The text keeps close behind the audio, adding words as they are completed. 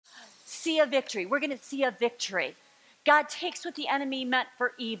see a victory. We're going to see a victory. God takes what the enemy meant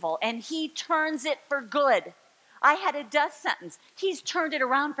for evil and he turns it for good. I had a death sentence. He's turned it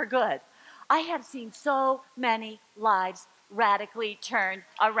around for good. I have seen so many lives radically turned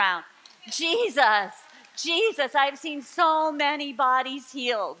around. Jesus, I've seen so many bodies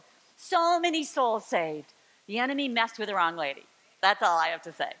healed, so many souls saved. The enemy messed with the wrong lady. That's all I have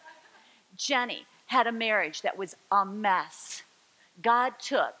to say. Jenny had a marriage that was a mess. God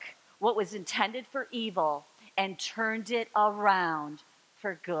took what was intended for evil and turned it around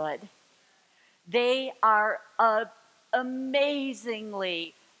for good. They are an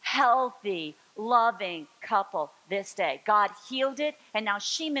amazingly healthy, loving couple this day. God healed it, and now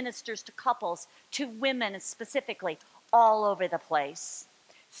she ministers to couples, to women specifically, all over the place.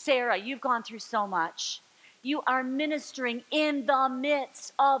 Sarah, you've gone through so much. You are ministering in the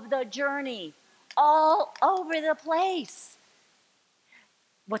midst of the journey, all over the place.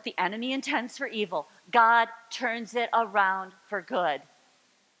 What the enemy intends for evil, God turns it around for good.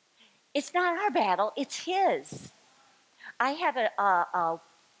 It's not our battle, it's his. I have a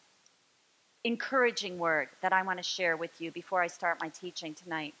encouraging word that I want to share with you before I start my teaching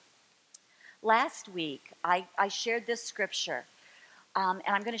tonight. Last week, I shared this scripture, and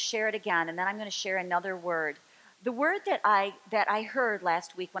I'm going to share it again, and then I'm going to share another word. The word that I heard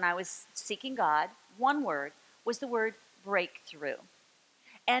last week when I was seeking God, one word, was the word breakthrough.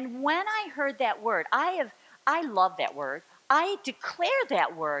 And when I heard that word, I love that word. I declare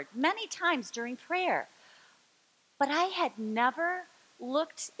that word many times during prayer. But I had never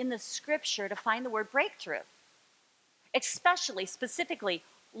looked in the scripture to find the word breakthrough. Especially, specifically,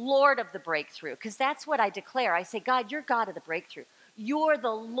 Lord of the breakthrough. Because that's what I declare. I say, God, you're God of the breakthrough. You're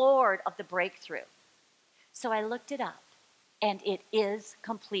the Lord of the breakthrough. So I looked it up. And it is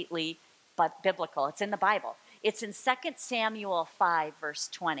completely biblical. It's in the Bible. It's in 2 Samuel 5, verse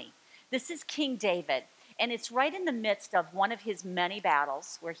 20. This is King David, and it's right in the midst of one of his many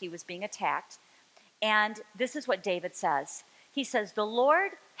battles where he was being attacked. And this is what David says. He says, the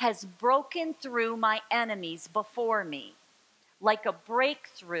Lord has broken through my enemies before me like a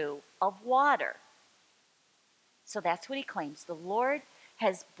breakthrough of water. So that's what he claims. The Lord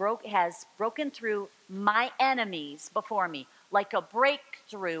has broken through my enemies before me like a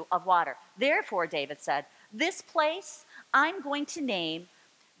breakthrough of water. Therefore, David said, this place I'm going to name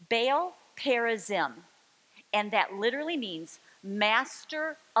Baal Perazim. And that literally means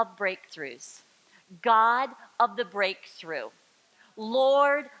master of breakthroughs, God of the breakthrough,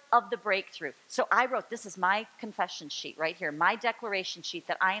 Lord of the breakthrough. So I wrote, this is my confession sheet right here, my declaration sheet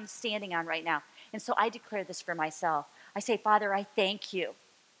that I am standing on right now. And so I declare this for myself. I say, Father, I thank you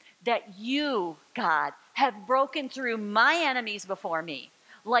that you, God, have broken through my enemies before me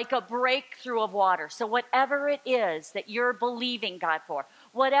like a breakthrough of water. So whatever it is that you're believing, God, for,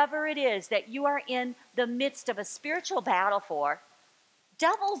 whatever it is that you are in the midst of a spiritual battle for,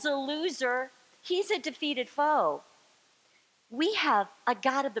 devil's a loser. He's a defeated foe. We have a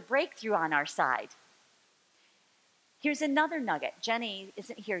God of the breakthrough on our side. Here's another nugget. Jenny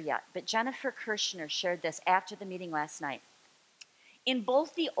isn't here yet, but Jennifer Kirshner shared this after the meeting last night. In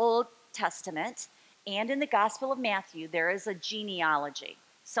both the Old Testament and in the Gospel of Matthew, there is a genealogy.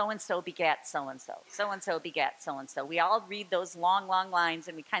 So-and-so begat so-and-so. So-and-so begat so-and-so. We all read those long, long lines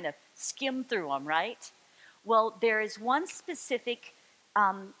and we kind of skim through them, right? Well, there is one specific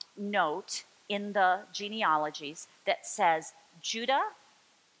note in the genealogies that says Judah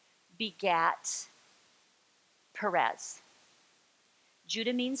begat Perez.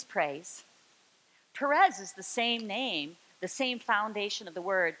 Judah means praise. Perez is the same name, the same foundation of the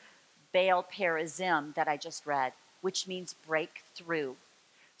word Baal Perazim that I just read, which means breakthrough.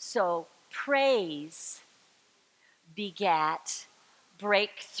 So praise begat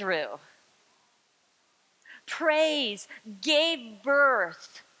breakthrough. Praise gave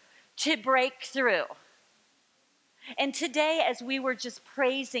birth to breakthrough. And today, as we were just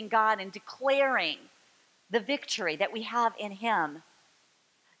praising God and declaring the victory that we have in him,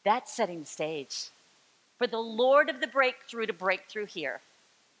 that's setting the stage for the Lord of the breakthrough to break through here.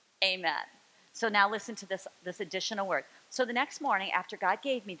 Amen. So now listen to this additional word. So the next morning, after God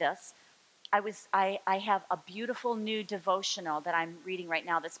gave me this, I have a beautiful new devotional that I'm reading right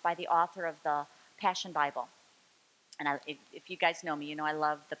now that's by the author of the Passion Bible. And if you guys know me, you know I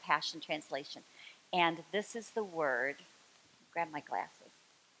love the Passion Translation. And this is the word, grab my glasses,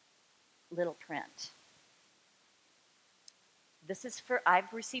 little print. This is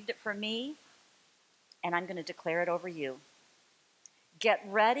I've received it for me, and I'm going to declare it over you. Get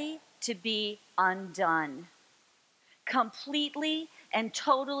ready to be undone. Completely and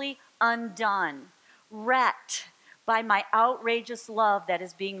totally undone. Wrecked by my outrageous love that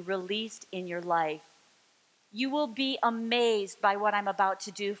is being released in your life. You will be amazed by what I'm about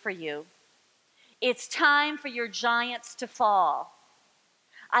to do for you. It's time for your giants to fall.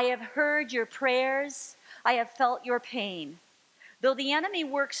 I have heard your prayers. I have felt your pain. Though the enemy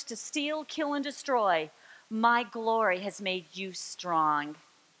works to steal, kill, and destroy, my glory has made you strong.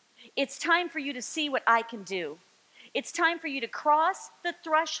 It's time for you to see what I can do. It's time for you to cross the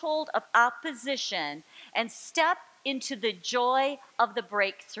threshold of opposition and step into the joy of the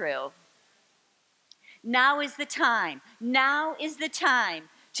breakthrough. Now is the time. Now is the time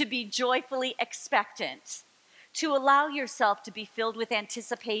to be joyfully expectant, to allow yourself to be filled with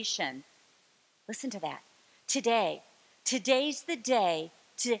anticipation. Listen to that. Today's the day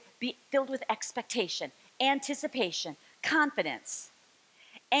to be filled with expectation, anticipation, confidence.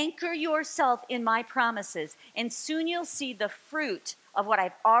 Anchor yourself in my promises, and soon you'll see the fruit of what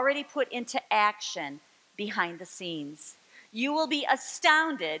I've already put into action behind the scenes. You will be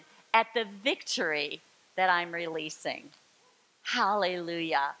astounded at the victory that I'm releasing.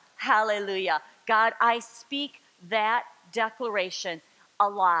 Hallelujah. Hallelujah. God, I speak that declaration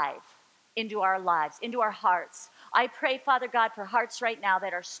alive into our lives, into our hearts. I pray, Father God, for hearts right now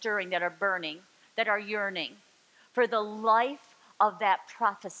that are stirring, that are burning, that are yearning, for the life of that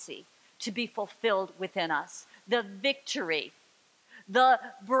prophecy to be fulfilled within us. The victory, the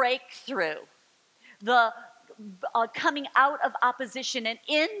breakthrough, the coming out of opposition and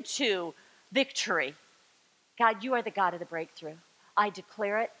into victory. God, you are the God of the breakthrough. I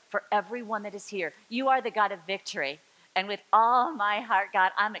declare it for everyone that is here. You are the God of victory. And with all my heart,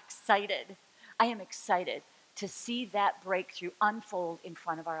 God, I'm excited. I am excited to see that breakthrough unfold in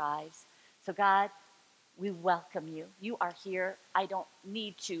front of our eyes. So, God, we welcome you. You are here. I don't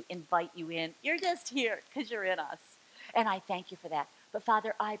need to invite you in. You're just here because you're in us. And I thank you for that. But,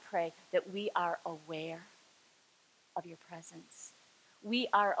 Father, I pray that we are aware of your presence. We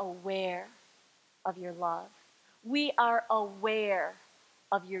are aware of your love. We are aware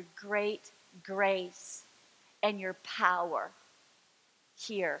of your great grace and your power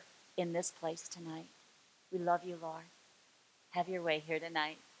here in this place tonight. We love you, Lord. Have your way here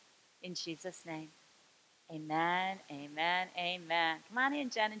tonight. In Jesus' name, amen, amen, amen. Come on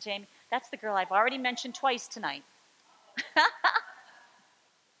in, Jen and Jamie. That's the girl I've already mentioned twice tonight.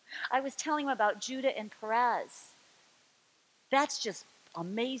 I was telling him about Judah and Perez. That's just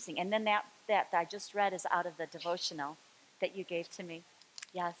amazing. And then that I just read is out of the devotional that you gave to me.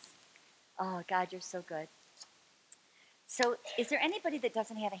 Yes. Oh, God, you're so good. So is there anybody that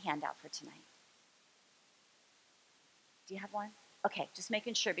doesn't have a handout for tonight? Do you have one? Okay, just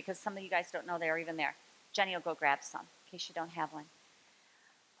making sure because some of you guys don't know they're even there. Jenny will go grab some in case you don't have one.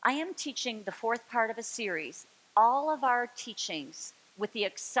 I am teaching the fourth part of a series. All of our teachings, with the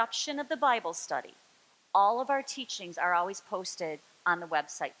exception of the Bible study, all of our teachings are always posted on the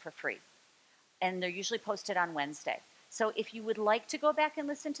website for free. And they're usually posted on Wednesday. So if you would like to go back and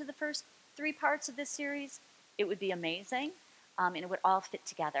listen to the first 3 parts of this series, it would be amazing, and it would all fit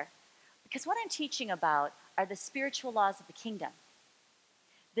together. Because what I'm teaching about are the spiritual laws of the kingdom.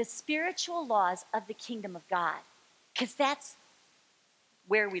 The spiritual laws of the kingdom of God. Because that's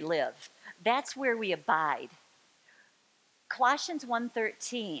where we live. That's where we abide. Colossians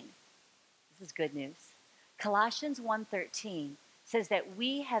 1:13, this is good news. Colossians 1:13 says that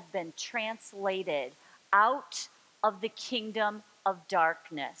we have been translated out of the kingdom of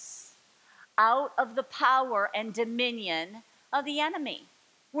darkness, out of the power and dominion of the enemy.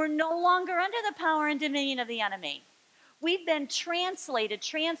 We're no longer under the power and dominion of the enemy. We've been translated,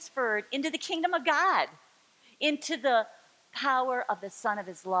 transferred into the kingdom of God, into the power of the Son of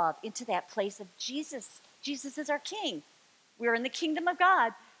his love, into that place of Jesus. Jesus is our king. We're in the kingdom of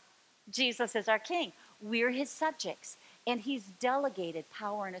God. Jesus is our king. We're his subjects, and he's delegated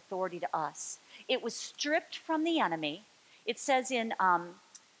power and authority to us. It was stripped from the enemy. It says in, I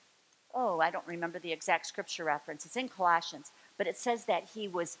don't remember the exact scripture reference. It's in Colossians, but it says that he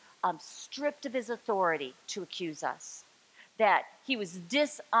was stripped of his authority to accuse us, that he was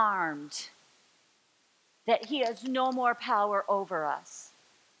disarmed, that he has no more power over us.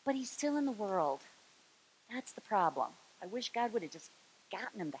 But he's still in the world. That's the problem. I wish God would have just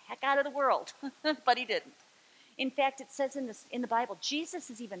gotten him the heck out of the world, but he didn't. In fact, it says in the Bible, Jesus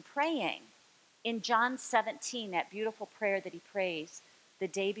is even praying in John 17, that beautiful prayer that he prays the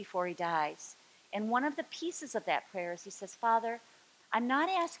day before he dies. And one of the pieces of that prayer is he says, Father, I'm not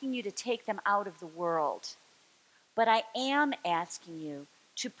asking you to take them out of the world, but I am asking you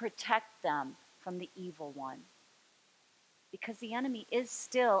to protect them from the evil one. Because the enemy is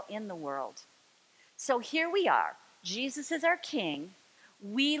still in the world. So here we are. Jesus is our king.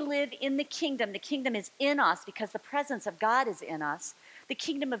 We live in the kingdom. The kingdom is in us because the presence of God is in us. The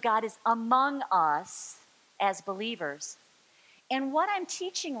kingdom of God is among us as believers. And what I'm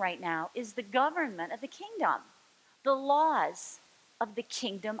teaching right now is the government of the kingdom, the laws of the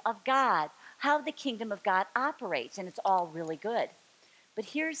kingdom of God, how the kingdom of God operates, and it's all really good. But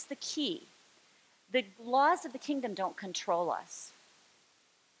here's the key. The laws of the kingdom don't control us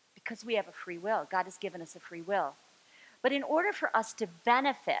because we have a free will. God has given us a free will. But in order for us to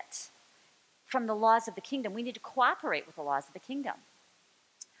benefit from the laws of the kingdom, we need to cooperate with the laws of the kingdom.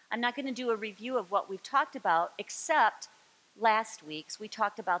 I'm not going to do a review of what we've talked about, except last week's. We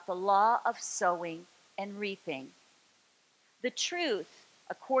talked about the law of sowing and reaping. The truth,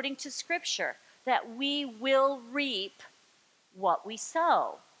 according to Scripture, that we will reap what we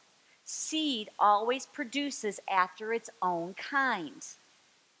sow. Seed always produces after its own kind.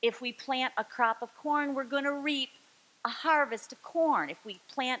 If we plant a crop of corn, we're going to reap a harvest of corn. If we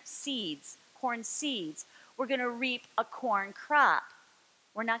plant seeds, corn seeds, we're going to reap a corn crop.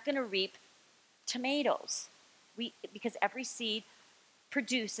 We're not going to reap tomatoes because every seed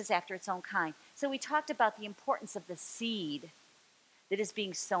produces after its own kind. So we talked about the importance of the seed that is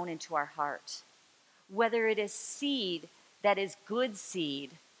being sown into our heart. Whether it is seed that is good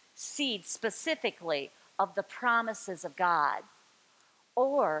seed specifically of the promises of God,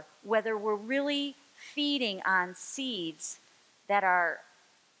 or whether we're really feeding on seeds that are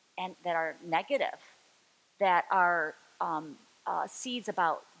negative, that are seeds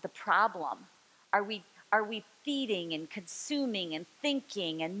about the problem. Are we feeding and consuming and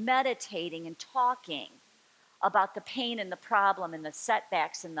thinking and meditating and talking about the pain and the problem and the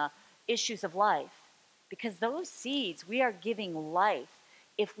setbacks and the issues of life? Because those seeds, we are giving life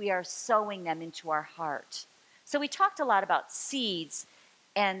if we are sowing them into our heart. So we talked a lot about seeds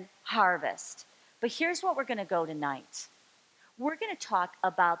and harvest. But here's what we're going to go tonight. We're going to talk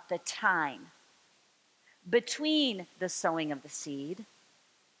about the time between the sowing of the seed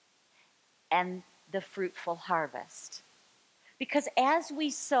and the fruitful harvest. Because as we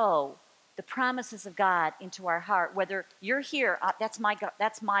sow the promises of God into our heart, whether you're here, that's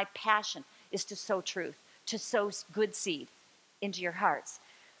my passion, is to sow truth, to sow good seed into your hearts.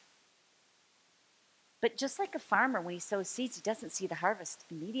 But just like a farmer, when he sows seeds, he doesn't see the harvest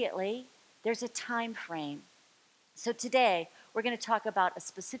immediately. There's a time frame. So today, we're going to talk about a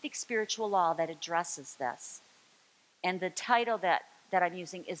specific spiritual law that addresses this. And the title that I'm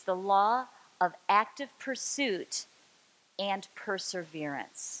using is the law of active pursuit and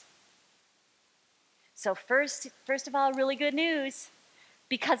perseverance. So first of all, really good news.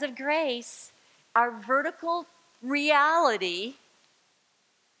 Because of grace, our vertical reality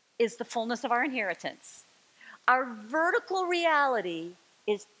is the fullness of our inheritance. Our vertical reality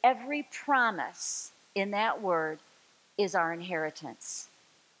is every promise in that word is our inheritance.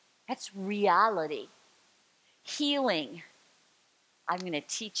 That's reality. Healing. I'm going to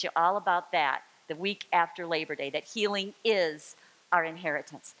teach you all about that the week after Labor Day, that healing is our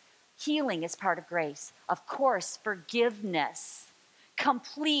inheritance. Healing is part of grace. Of course, forgiveness.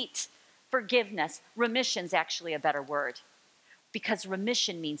 Complete forgiveness. Remission's actually a better word, because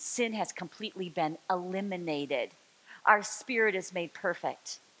remission means sin has completely been eliminated. Our spirit is made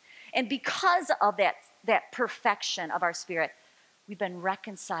perfect. And because of that perfection of our spirit, we've been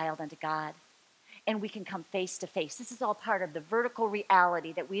reconciled unto God. And we can come face to face. This is all part of the vertical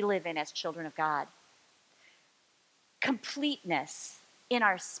reality that we live in as children of God. Completeness in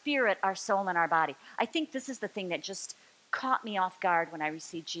our spirit, our soul, and our body. I think this is the thing that just caught me off guard when I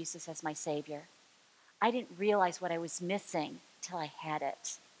received Jesus as my Savior. I didn't realize what I was missing till I had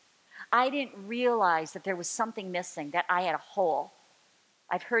it. I didn't realize that there was something missing, that I had a hole.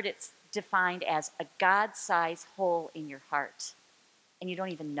 I've heard it's defined as a God-sized hole in your heart, and you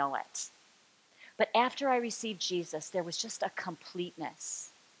don't even know it. But after I received Jesus, there was just a completeness.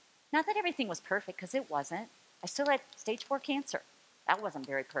 Not that everything was perfect, because it wasn't. I still had stage 4 cancer. That wasn't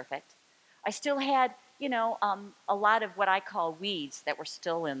very perfect. I still had, a lot of what I call weeds that were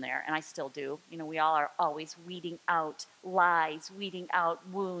still in there, and I still do. We all are always weeding out lies, weeding out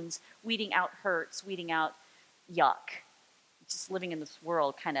wounds, weeding out hurts, weeding out yuck. Just living in this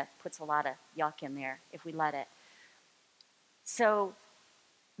world kind of puts a lot of yuck in there if we let it. So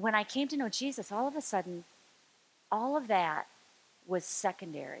when I came to know Jesus, all of a sudden, all of that was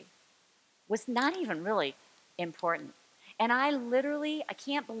secondary, was not even really important. And I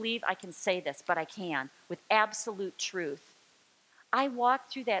can't believe I can say this, but I can, with absolute truth. I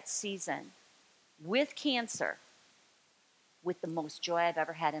walked through that season with cancer with the most joy I've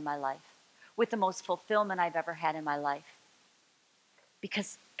ever had in my life, with the most fulfillment I've ever had in my life,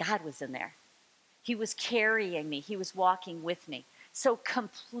 because God was in there. He was carrying me. He was walking with me. So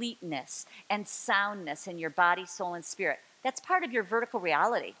completeness and soundness in your body, soul, and spirit, that's part of your vertical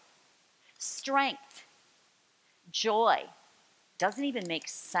reality. Strength, joy, doesn't even make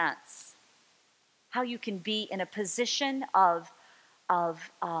sense. How you can be in a position of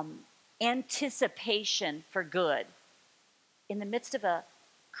anticipation for good in the midst of a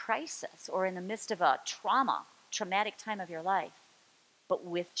crisis or in the midst of a traumatic time of your life. But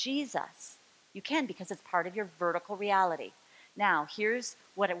with Jesus, you can, because it's part of your vertical reality. Now, here's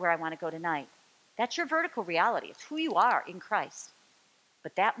where I want to go tonight. That's your vertical reality. It's who you are in Christ.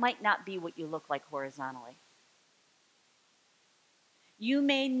 But that might not be what you look like horizontally. You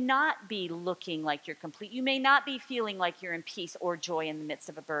may not be looking like you're complete. You may not be feeling like you're in peace or joy in the midst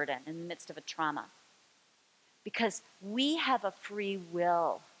of a burden, in the midst of a trauma. Because we have a free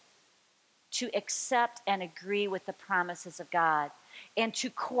will to accept and agree with the promises of God and to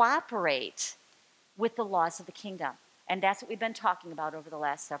cooperate with the laws of the kingdom. And that's what we've been talking about over the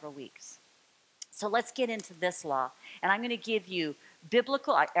last several weeks. So let's get into this law. And I'm going to give you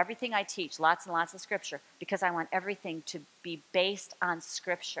biblical, everything I teach, lots and lots of scripture, because I want everything to be based on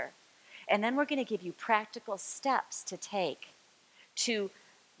scripture. And then we're going to give you practical steps to take to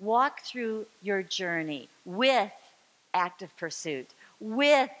walk through your journey with active pursuit,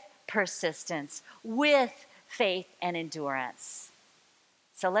 with persistence, with faith and endurance.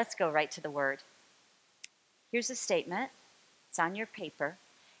 So let's go right to the word. Here's a statement. It's on your paper.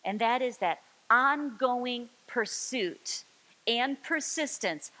 And that is that ongoing pursuit and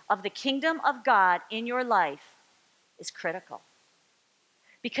persistence of the kingdom of God in your life is critical.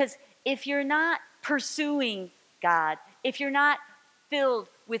 Because if you're not pursuing God, if you're not filled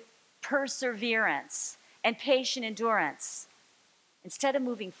with perseverance and patient endurance, instead of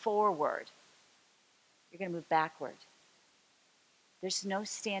moving forward, you're going to move backward. There's no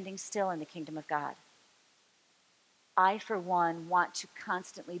standing still in the kingdom of God. I, for one, want to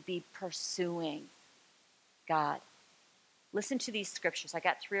constantly be pursuing God. Listen to these scriptures. I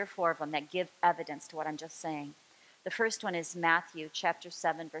got 3 or 4 of them that give evidence to what I'm just saying. The first one is Matthew chapter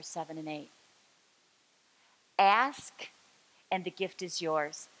 7, verse 7 and 8. Ask, and the gift is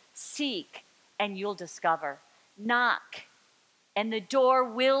yours. Seek, and you'll discover. Knock, and the door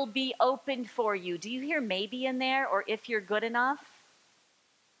will be opened for you. Do you hear maybe in there, or if you're good enough?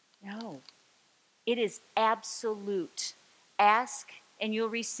 No. It is absolute. Ask, and you'll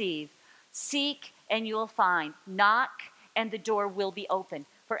receive. Seek, and you'll find. Knock, and the door will be open.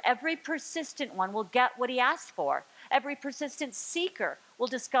 For every persistent one will get what he asks for. Every persistent seeker will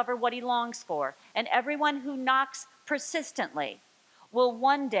discover what he longs for. And everyone who knocks persistently will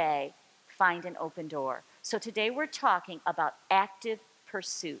one day find an open door. So today we're talking about active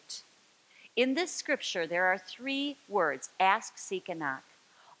pursuit. In this scripture, there are 3 words: ask, seek, and knock.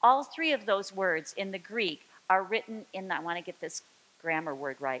 All 3 of those words in the Greek are written in, I want to get this grammar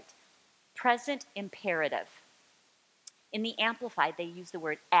word right, present imperative. In the Amplified, they use the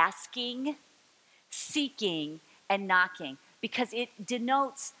word asking, seeking, and knocking because it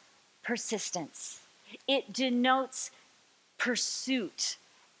denotes persistence. It denotes pursuit,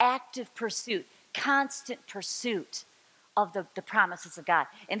 active pursuit, constant pursuit of the promises of God.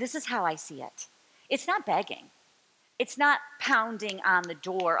 And this is how I see it. It's not begging. It's not pounding on the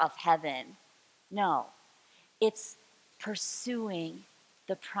door of heaven. No, it's pursuing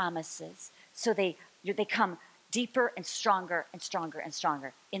the promises so they come deeper and stronger and stronger and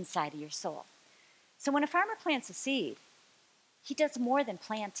stronger inside of your soul. So when a farmer plants a seed, he does more than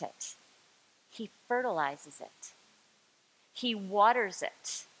plant it. He fertilizes it. He waters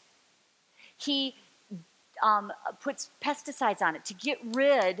it. He puts pesticides on it to get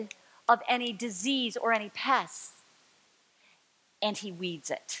rid of any disease or any pests. And he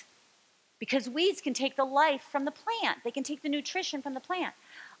weeds it. Because weeds can take the life from the plant. They can take the nutrition from the plant.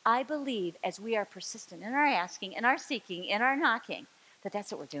 I believe as we are persistent in our asking, in our seeking, in our knocking,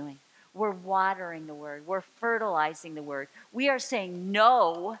 that's what we're doing. We're watering the word. We're fertilizing the word. We are saying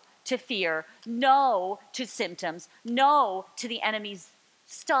no to fear, no to symptoms, no to the enemy's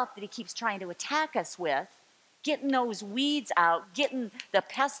stuff that he keeps trying to attack us with, getting those weeds out, getting the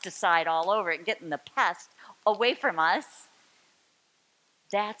pesticide all over it, getting the pest away from us.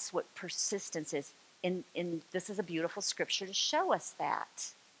 That's what persistence is. This is a beautiful scripture to show us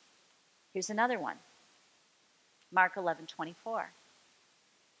that. Here's another one. Mark 11:24.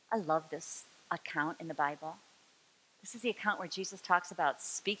 I love this account in the Bible. This is the account where Jesus talks about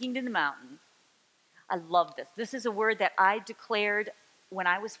speaking to the mountain. I love this. This is a word that I declared when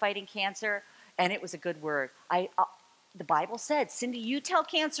I was fighting cancer, and it was a good word. The Bible said, Cindy, you tell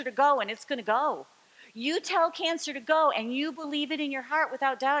cancer to go, and it's going to go. You tell cancer to go, and you believe it in your heart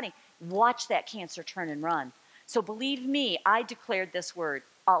without doubting. Watch that cancer turn and run. So believe me, I declared this word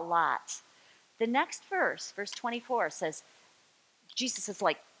a lot. The next verse, verse 24, says, Jesus is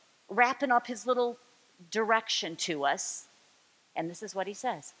like wrapping up his little direction to us. And this is what he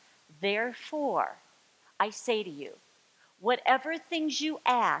says: therefore, I say to you, whatever things you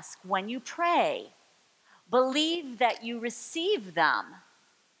ask when you pray, believe that you receive them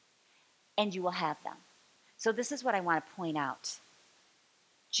and you will have them. So this is what I want to point out.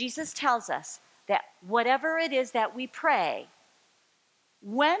 Jesus tells us that whatever it is that we pray,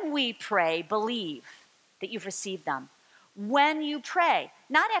 when we pray, believe that you've received them. When you pray,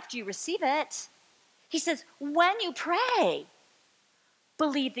 not after you receive it. He says, when you pray,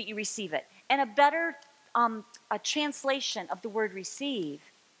 believe that you receive it. And a better a translation of the word receive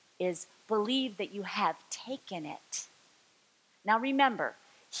is believe that you have taken it. Now remember,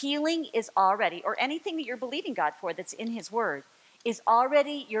 healing is already, or anything that you're believing God for that's in his word, is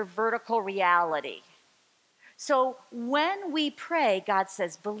already your vertical reality. So when we pray, God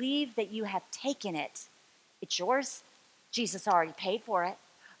says, believe that you have taken it. It's yours. Jesus already paid for it.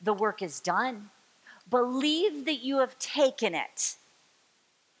 The work is done. Believe that you have taken it.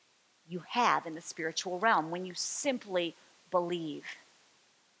 You have in the spiritual realm when you simply believe.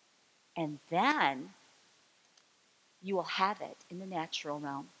 And then you will have it in the natural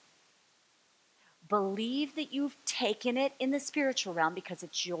realm. Believe that you've taken it in the spiritual realm because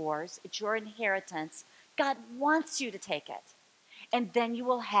it's yours. It's your inheritance. God wants you to take it. And then you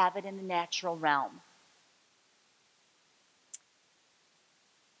will have it in the natural realm.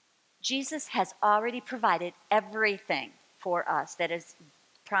 Jesus has already provided everything for us that is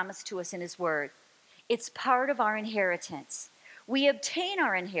promised to us in his word. It's part of our inheritance. We obtain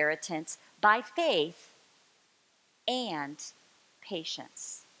our inheritance by faith and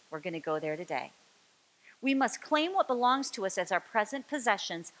patience. We're going to go there today. We must claim what belongs to us as our present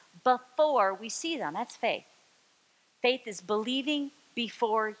possessions before we see them. That's faith. Faith is believing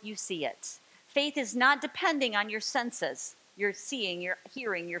before you see it. Faith is not depending on your senses, your seeing, your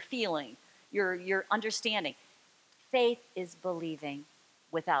hearing, your feeling, your understanding. Faith is believing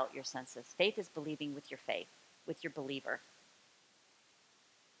without your senses. Faith is believing with your faith, with your believer.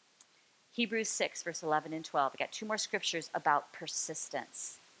 Hebrews 6, verse 11 and 12. I got two more scriptures about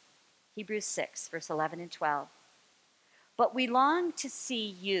persistence. Hebrews 6, verse 11 and 12. But we long to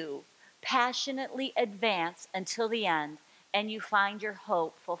see you passionately advance until the end, and you find your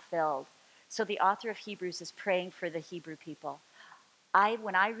hope fulfilled. So the author of Hebrews is praying for the Hebrew people.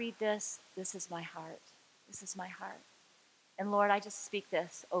 When I read this, this is my heart. This is my heart. And Lord, I just speak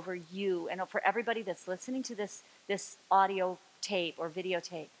this over you and for everybody that's listening to this audio tape or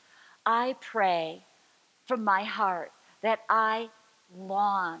videotape. I pray from my heart that I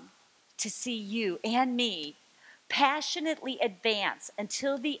long to see you and me passionately advance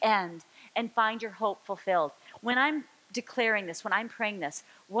until the end and find your hope fulfilled. When I'm declaring this, when I'm praying this,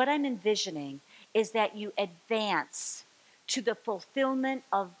 what I'm envisioning is that you advance to the fulfillment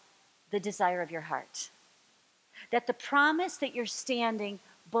of the desire of your heart. That the promise that you're standing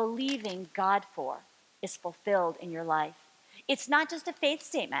believing God for is fulfilled in your life. It's not just a faith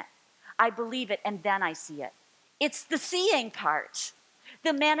statement. I believe it and then I see it. It's the seeing part,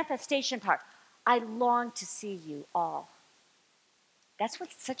 the manifestation part. I long to see you all. That's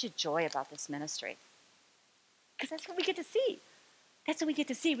what's such a joy about this ministry. Because that's what we get to see. That's what we get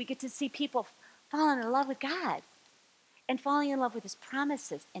to see. We get to see people falling in love with God and falling in love with his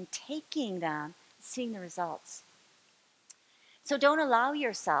promises and taking them, seeing the results. So don't allow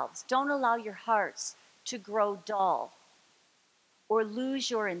your hearts to grow dull or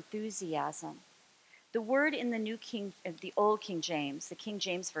lose your enthusiasm. The word in the Old King James, the King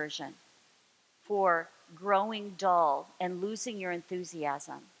James Version, for growing dull and losing your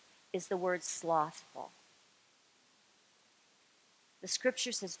enthusiasm is the word slothful. The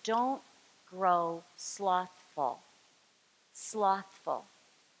scripture says, don't grow slothful. Slothful.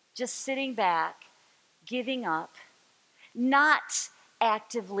 Just sitting back, giving up, not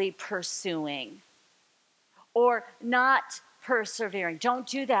actively pursuing, or not persevering. Don't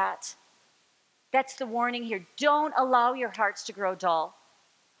do that. That's the warning here. Don't allow your hearts to grow dull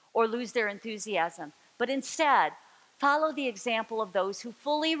or lose their enthusiasm, but instead, follow the example of those who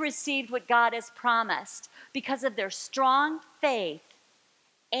fully received what God has promised because of their strong faith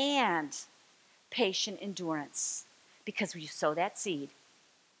and patient endurance. Because you sow that seed,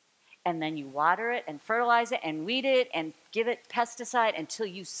 and then you water it and fertilize it and weed it and give it pesticide until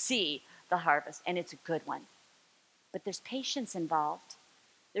you see the harvest, and it's a good one. But there's patience involved,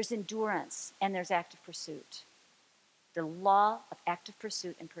 there's endurance, and there's active pursuit. The law of active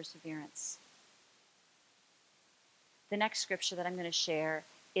pursuit and perseverance. The next scripture that I'm going to share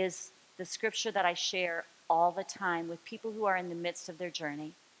is the scripture that I share all the time with people who are in the midst of their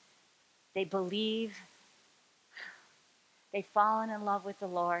journey. They believe, they've fallen in love with the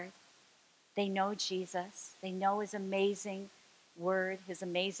Lord. They know Jesus. They know his amazing word, his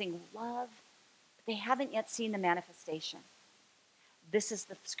amazing love, but they haven't yet seen the manifestation. This is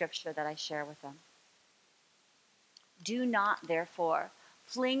the scripture that I share with them. Do not, therefore,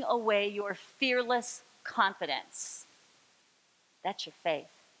 fling away your fearless confidence. That's your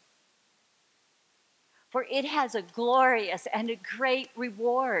faith. For it has a glorious and a great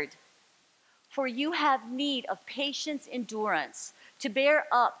reward. For you have need of patience, endurance, to bear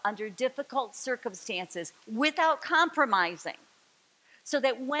up under difficult circumstances without compromising, so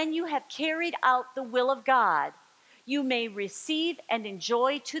that when you have carried out the will of God, you may receive and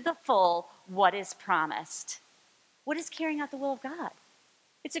enjoy to the full what is promised. What is carrying out the will of God?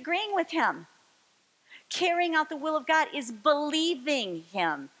 It's agreeing with him. Carrying out the will of God is believing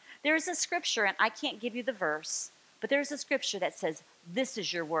him. There's a scripture, and I can't give you the verse, but there's a scripture that says, this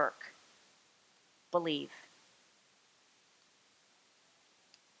is your work. Believe.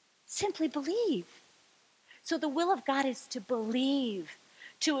 Simply believe. So the will of God is to believe,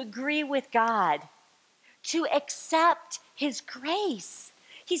 to agree with God, to accept his grace.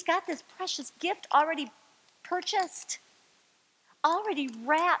 He's got this precious gift already purchased, already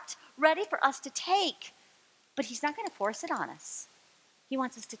wrapped, ready for us to take. But he's not going to force it on us. He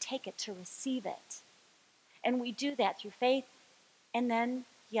wants us to take it, to receive it. And we do that through faith. And then,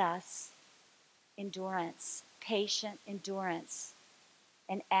 yes, endurance, patient endurance,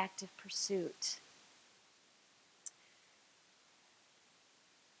 and active pursuit.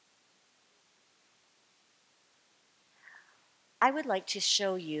 I would like to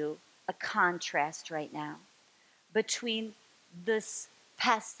show you a contrast right now between this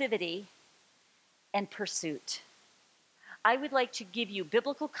passivity and pursuit. I would like to give you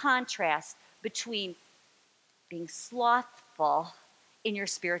biblical contrast between being slothful in your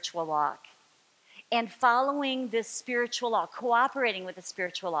spiritual walk and following this spiritual law, cooperating with the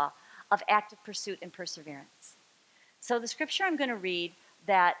spiritual law of active pursuit and perseverance. So the scripture I'm going to read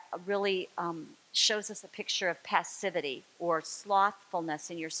that really shows us a picture of passivity or slothfulness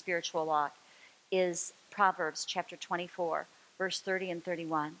in your spiritual walk is Proverbs chapter 24, verse 30 and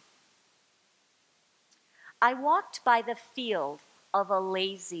 31. I walked by the field of a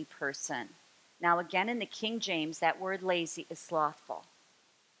lazy person. Now again in the King James, that word lazy is slothful.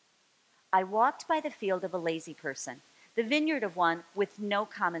 I walked by the field of a lazy person, the vineyard of one with no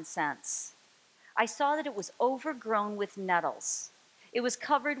common sense. I saw that it was overgrown with nettles. It was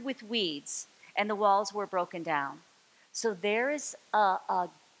covered with weeds, and the walls were broken down. So there is a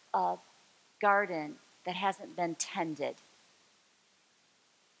garden that hasn't been tended.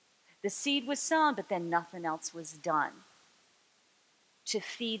 The seed was sown, but then nothing else was done to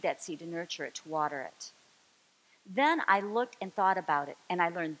feed that seed, to nurture it, to water it. Then I looked and thought about it, and I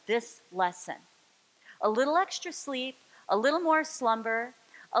learned this lesson. A little extra sleep, a little more slumber,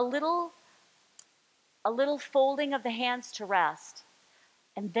 a little folding of the hands to rest,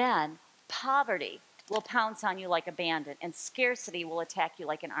 and then poverty will pounce on you like a bandit, and scarcity will attack you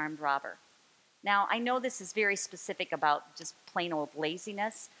like an armed robber. Now, I know this is very specific about just plain old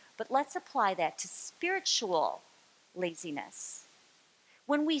laziness, but let's apply that to spiritual laziness.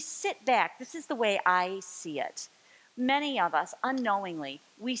 When we sit back, this is the way I see it. Many of us, unknowingly,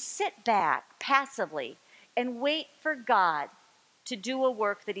 we sit back passively and wait for God to do a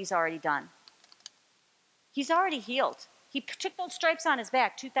work that he's already done. He's already healed. He took those stripes on his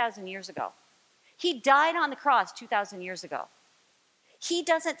back 2,000 years ago. He died on the cross 2,000 years ago. He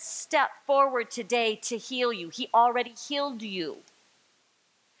doesn't step forward today to heal you. He already healed you.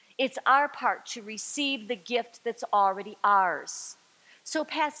 It's our part to receive the gift that's already ours. So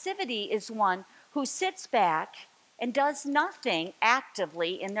passivity is one who sits back and does nothing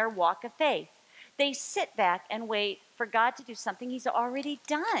actively in their walk of faith. They sit back and wait for God to do something he's already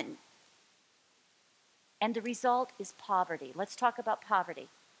done. And the result is poverty. Let's talk about poverty.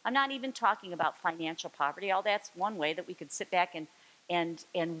 I'm not even talking about financial poverty. All that's one way that we could sit back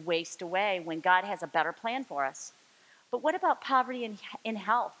and waste away when God has a better plan for us. But what about poverty in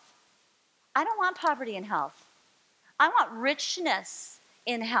health? I don't want poverty in health. I want richness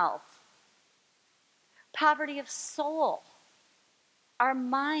in health. Poverty of soul. Our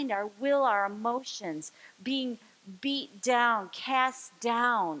mind, our will, our emotions being beat down, cast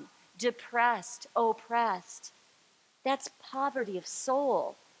down, depressed, oppressed. That's poverty of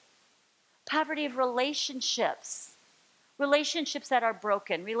soul. Poverty of relationships. Relationships that are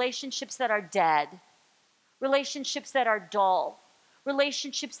broken, relationships that are dead, relationships that are dull,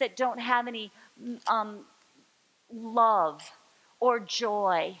 relationships that don't have any love or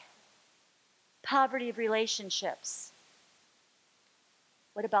joy. Poverty of relationships.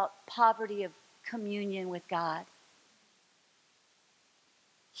 What about poverty of communion with God?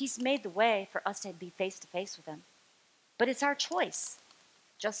 He's made the way for us to be face to face with him. But it's our choice.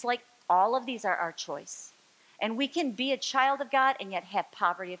 Just like all of these are our choice. And we can be a child of God and yet have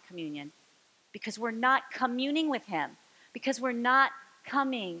poverty of communion because we're not communing with him, because we're not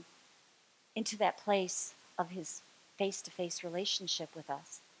coming into that place of his face-to-face relationship with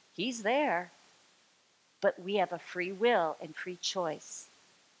us. He's there, but we have a free will and free choice.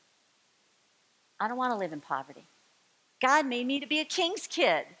 I don't want to live in poverty. God made me to be a king's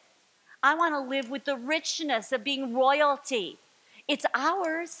kid. I want to live with the richness of being royalty. It's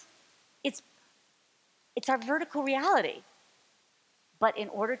ours. It's our vertical reality. But in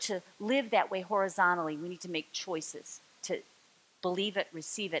order to live that way horizontally, we need to make choices to believe it,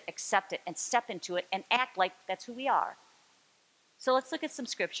 receive it, accept it, and step into it and act like that's who we are. So let's look at some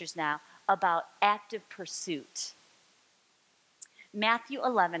scriptures now about active pursuit. Matthew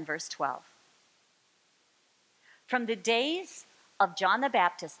 11, verse 12. From the days of John the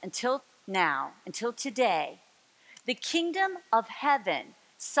Baptist until now, until today, the kingdom of heaven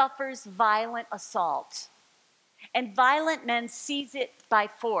suffers violent assault, and violent men seize it by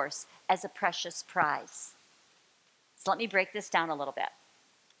force as a precious prize. So let me break this down a little bit.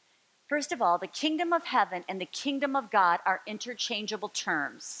 First of all, the kingdom of heaven and the kingdom of God are interchangeable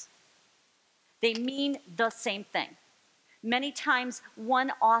terms. They mean the same thing. Many times,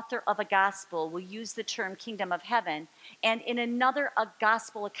 one author of a gospel will use the term kingdom of heaven, and in another a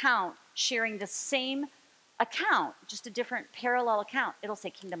gospel account sharing the same account, just a different parallel account, it'll say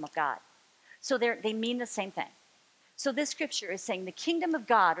kingdom of God. So they mean the same thing. So this scripture is saying the kingdom of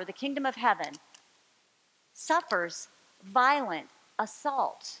God or the kingdom of heaven suffers violent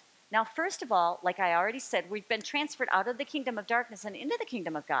assault. Now, first of all, like I already said, we've been transferred out of the kingdom of darkness and into the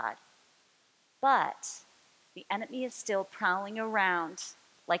kingdom of God. But the enemy is still prowling around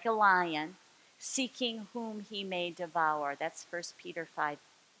like a lion, seeking whom he may devour. That's 1 Peter 5, I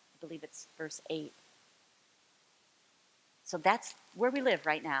believe it's verse 8. So that's where we live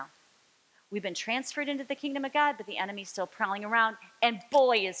right now. We've been transferred into the kingdom of God, but the enemy's still prowling around, and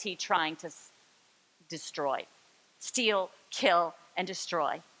boy, is he trying to destroy, steal, kill, and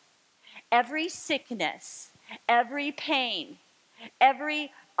destroy. Every sickness, every pain,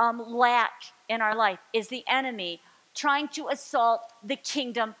 every lack in our life is the enemy trying to assault the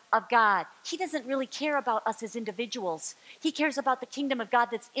kingdom of God. He doesn't really care about us as individuals. He cares about the kingdom of God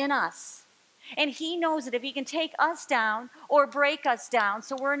that's in us. And he knows that if he can take us down or break us down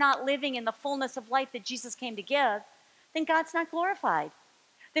so we're not living in the fullness of life that Jesus came to give, then God's not glorified.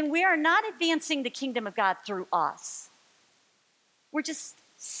 Then we are not advancing the kingdom of God through us. We're just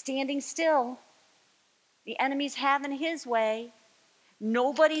standing still. The enemy's having his way.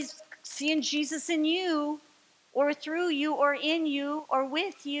 Nobody's seeing Jesus in you or through you or in you or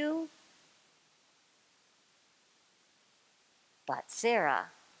with you. But Sarah,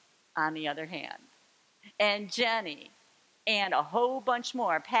 on the other hand, and Jenny, and a whole bunch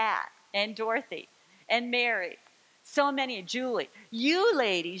more, Pat and Dorothy and Mary, so many, Julie, you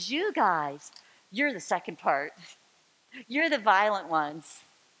ladies, you guys, you're the second part. You're the violent ones.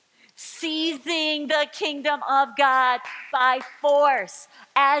 Seizing the kingdom of God by force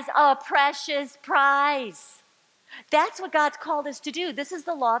as a precious prize. That's what God's called us to do. This is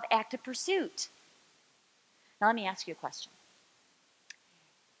the law of active pursuit. Now let me ask you a question.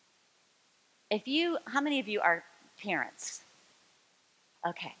 How many of you are parents?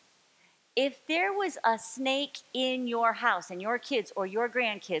 Okay. If there was a snake in your house and your kids or your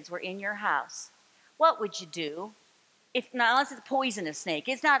grandkids were in your house, what would you do? Unless it's a poisonous snake.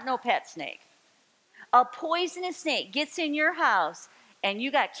 It's not no pet snake. A poisonous snake gets in your house and you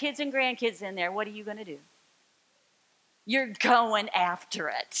got kids and grandkids in there, what are you going to do? You're going after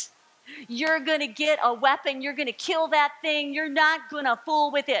it. You're going to get a weapon. You're going to kill that thing. You're not going to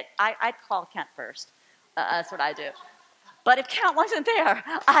fool with it. I'd call Kent first. That's what I do. But if Kent wasn't there,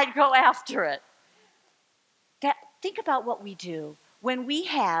 I'd go after it. Think about what we do when we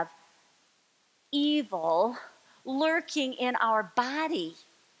have evil lurking in our body.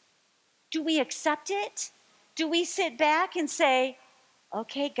 Do we accept it? Do we sit back and say,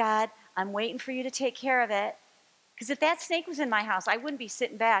 okay, God, I'm waiting for you to take care of it? Because if that snake was in my house, I wouldn't be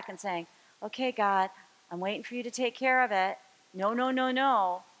sitting back and saying, okay, God, I'm waiting for you to take care of it. No, no, no,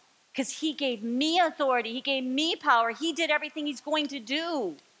 no. Because he gave me authority. He gave me power. He did everything he's going to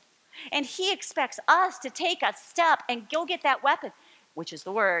do. And he expects us to take a step and go get that weapon, which is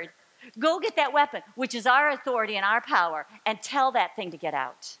the word. Go get that weapon, which is our authority and our power, and tell that thing to get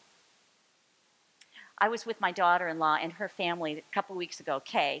out. I was with my daughter-in-law and her family a couple weeks ago.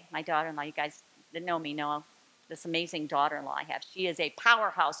 Kay, my daughter-in-law, you guys that know me know this amazing daughter-in-law I have. She is a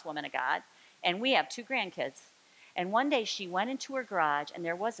powerhouse woman of God, and we have 2 grandkids. And one day she went into her garage, and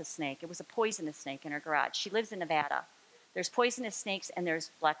there was a snake. It was a poisonous snake in her garage. She lives in Nevada. There's poisonous snakes, and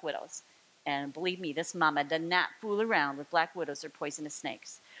there's black widows. And believe me, this mama did not fool around with black widows or poisonous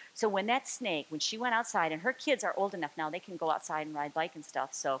snakes. So when that snake, when she went outside, and her kids are old enough now, they can go outside and ride bike and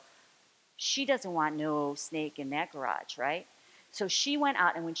stuff. So she doesn't want no snake in that garage, right? So she went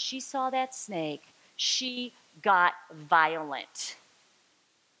out, and when she saw that snake, she got violent.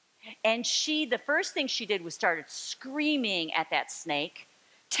 And the first thing she did was started screaming at that snake,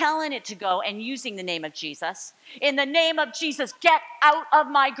 telling it to go and using the name of Jesus. In the name of Jesus, get out of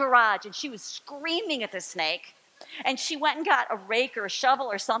my garage. And she was screaming at the snake. And she went and got a rake or a shovel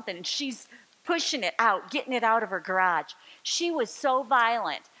or something, and she's pushing it out, getting it out of her garage. She was so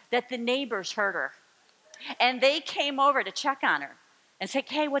violent that the neighbors heard her. And they came over to check on her and say,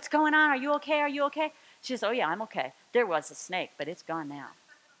 hey, what's going on? Are you okay? Are you okay? She says, oh, yeah, I'm okay. There was a snake, but it's gone now.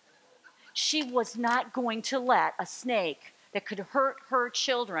 She was not going to let a snake that could hurt her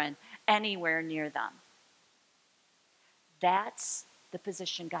children anywhere near them. That's the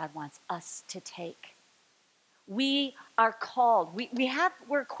position God wants us to take. We are called.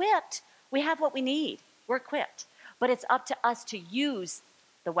 We're equipped. We have what we need. We're equipped. But it's up to us to use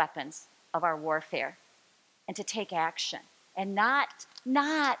the weapons of our warfare and to take action and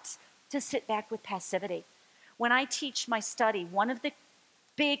not to sit back with passivity. When I teach my study, one of the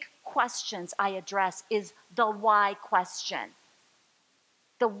big questions I address is the why question.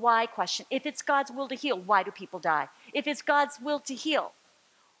 The why question. If it's God's will to heal, why do people die? If it's God's will to heal,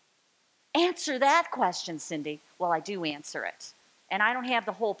 answer that question, Cindy. Well, I do answer it. And I don't have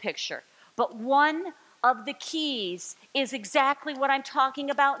the whole picture. But one of the keys is exactly what I'm talking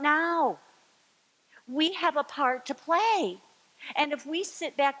about now. We have a part to play. And if we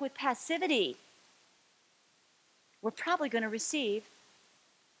sit back with passivity, we're probably going to receive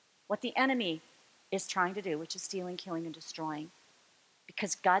what the enemy is trying to do, which is stealing, killing, and destroying.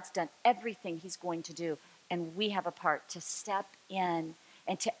 Because God's done everything he's going to do, and we have a part to step in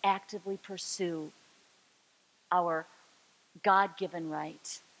and to actively pursue our God-given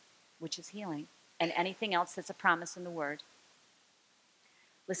right, which is healing, and anything else that's a promise in the Word.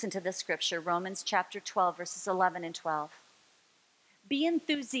 Listen to this scripture, Romans chapter 12, verses 11 and 12. Be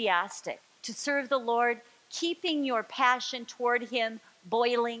enthusiastic to serve the Lord, keeping your passion toward him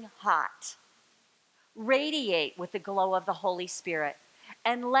boiling hot. Radiate with the glow of the Holy Spirit,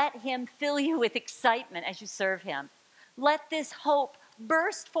 and let him fill you with excitement as you serve him. Let this hope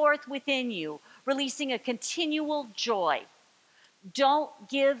burst forth within you, releasing a continual joy. Don't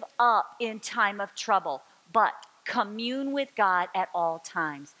give up in time of trouble, but commune with God at all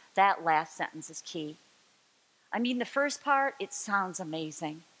times. That last sentence is key. I mean, the first part, it sounds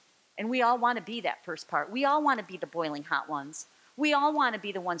amazing. And we all want to be that first part. We all want to be the boiling hot ones. We all want to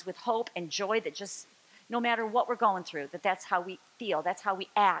be the ones with hope and joy that just, no matter what we're going through, that's how we feel, that's how we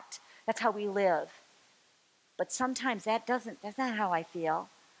act, that's how we live. But sometimes that's not how I feel.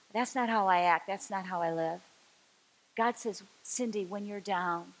 That's not how I act. That's not how I live. God says, Cindy, when you're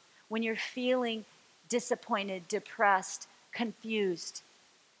down, when you're feeling disappointed, depressed, confused,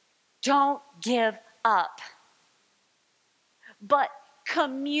 don't give up. But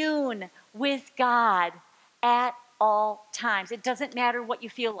commune with God at all times. It doesn't matter what you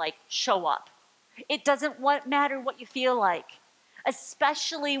feel like, show up. It doesn't matter what you feel like,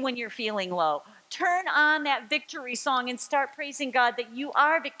 especially when you're feeling low. Turn on that victory song and start praising God that you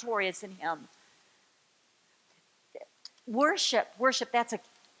are victorious in him. Worship, that's a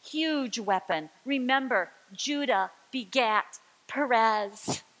huge weapon. Remember, Judah begat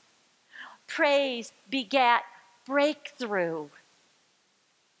Perez. Praise begat breakthrough.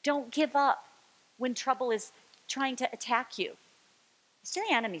 Don't give up when trouble is trying to attack you. It's the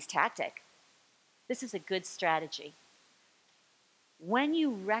enemy's tactic. This is a good strategy. When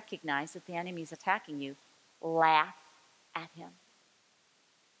you recognize that the enemy is attacking you, laugh at him.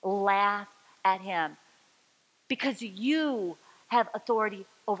 Laugh at him. Because you have authority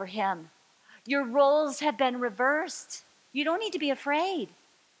over him. Your roles have been reversed. You don't need to be afraid.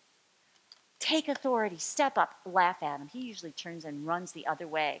 Take authority, step up, laugh at him. He usually turns and runs the other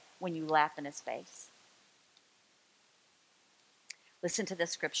way when you laugh in his face. Listen to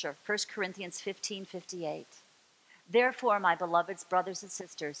this scripture, 1 Corinthians 15:58. Therefore, my beloved brothers and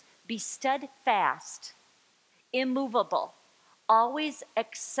sisters, be steadfast, immovable, always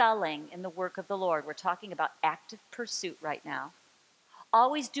excelling in the work of the Lord. We're talking about active pursuit right now.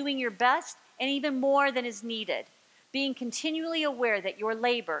 Always doing your best and even more than is needed. Being continually aware that your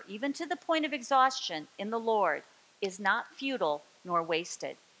labor, even to the point of exhaustion in the Lord, is not futile nor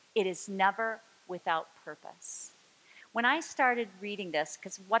wasted. It is never without purpose. When I started reading this,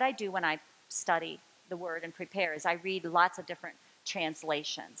 because what I do when I study the Word and prepare is I read lots of different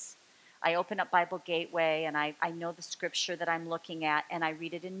translations. I open up Bible Gateway and I know the scripture that I'm looking at, and I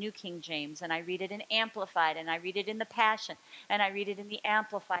read it in New King James, and I read it in Amplified, and I read it in the Passion, and I read it in the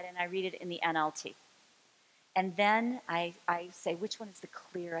Amplified, and I read it in the NLT. And then I say, which one is the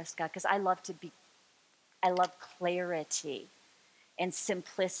clearest, God? Because I love clarity and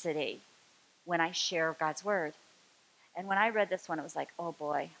simplicity when I share God's Word. And when I read this one, it was like, oh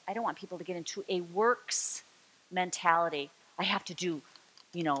boy, I don't want people to get into a works mentality. I have to do,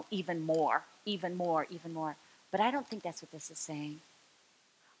 even more, even more, even more. But I don't think that's what this is saying.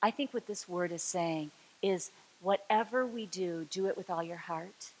 I think what this word is saying is whatever we do, do it with all your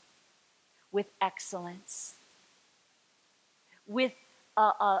heart, with excellence, with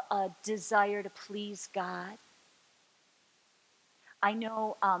a desire to please God. I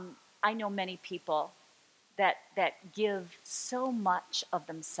know many people that give so much of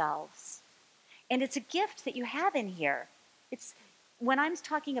themselves. And it's a gift that you have in here. It's when I'm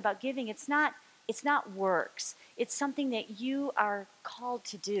talking about giving, it's not works. It's something that you are called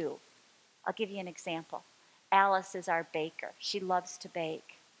to do. I'll give you an example. Alice is our baker. She loves to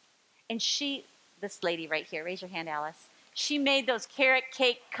bake. And this lady right here, raise your hand, Alice. She made those carrot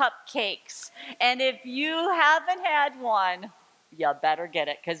cake cupcakes. And if you haven't had one, you better get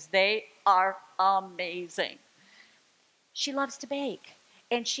it because they are amazing. She loves to bake.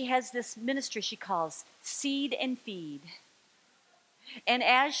 And she has this ministry she calls Seed and Feed. And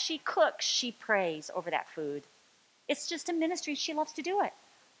as she cooks, she prays over that food. It's just a ministry. She loves to do it.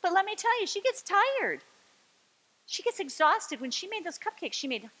 But let me tell you, she gets tired. She gets exhausted. When she made those cupcakes, she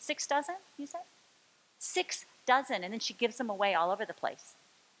made 6 dozen, you said? 6 dozen, and then she gives them away all over the place.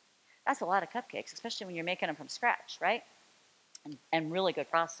 That's a lot of cupcakes, especially when you're making them from scratch, right? And really good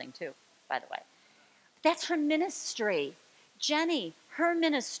frosting, too, by the way. That's her ministry. Jenny, her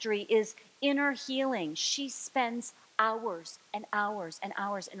ministry is inner healing. She spends hours and hours and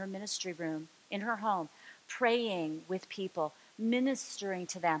hours in her ministry room, in her home, praying with people, ministering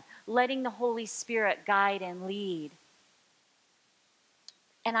to them, letting the Holy Spirit guide and lead.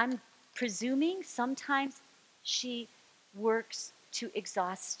 And I'm presuming sometimes she works to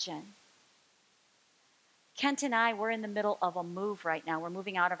exhaustion. Kent and I, we're in the middle of a move right now. We're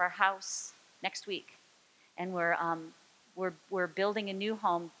moving out of our house next week. And we're building a new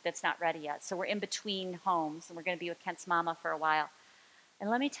home that's not ready yet. So we're in between homes, and we're going to be with Kent's mama for a while. And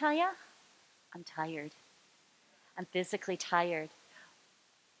let me tell you, I'm tired. I'm physically tired.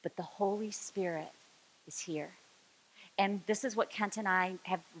 But the Holy Spirit is here. And this is what Kent and I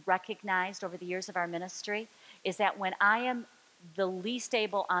have recognized over the years of our ministry, is that when I am the least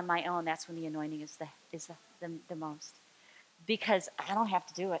able on my own, that's when the anointing is the most. Because I don't have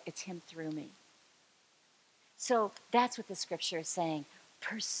to do it. It's him through me. So that's what the scripture is saying.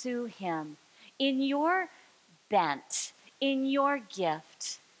 Pursue him in your bent, in your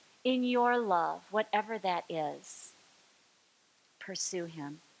gift, in your love, whatever that is. Pursue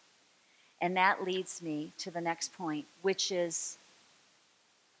him. And that leads me to the next point, which is,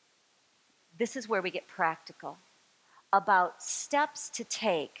 this is where we get practical about steps to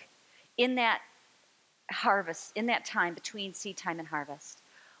take in that harvest, in that time between seed time and harvest.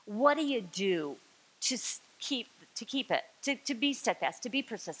 What do you do to keep it, to be steadfast, to be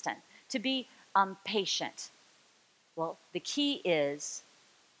persistent, to be patient? Well, the key is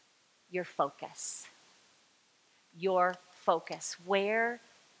your focus. Your focus. Where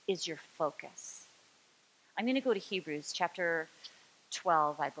is your focus? I'm going to go to Hebrews chapter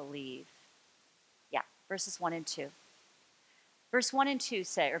 12, I believe. Yeah, verses 1 and 2. Verse 1 and 2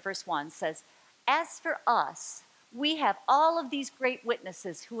 say, or verse 1 says, "As for us, we have all of these great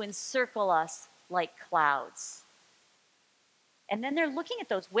witnesses who encircle us like clouds." And then they're looking at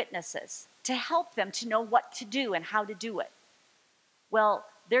those witnesses to help them to know what to do and how to do it. Well,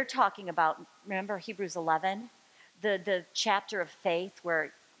 they're talking about, remember Hebrews 11, the chapter of faith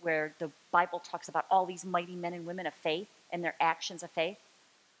where the Bible talks about all these mighty men and women of faith and their actions of faith.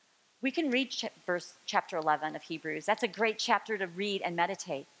 We can read chapter 11 of Hebrews. That's a great chapter to read and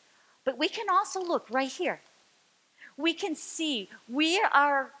meditate. But we can also look right here. We can see we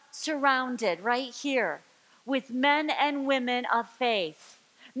are surrounded right here with men and women of faith.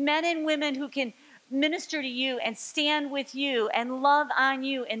 Men and women who can minister to you and stand with you and love on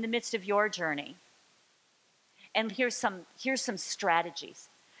you in the midst of your journey. And here's some strategies.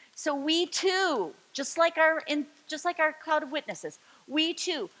 So we too, just like our cloud of witnesses, we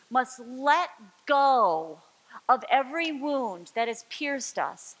too must let go of every wound that has pierced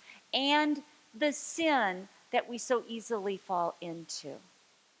us and the sin that we so easily fall into.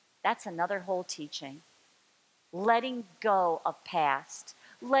 That's another whole teaching. Letting go of past,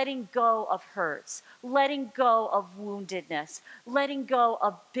 letting go of hurts, letting go of woundedness, letting go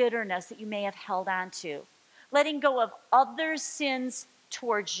of bitterness that you may have held on to, letting go of others' sins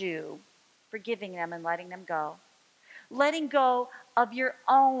towards you, forgiving them and letting them go, letting go of your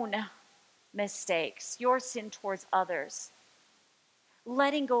own mistakes, your sin towards others,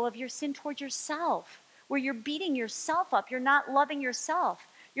 letting go of your sin towards yourself, where you're beating yourself up, you're not loving yourself,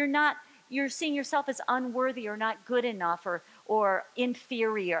 you're seeing yourself as unworthy or not good enough or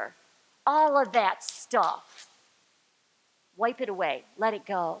inferior. All of that stuff. Wipe it away. Let it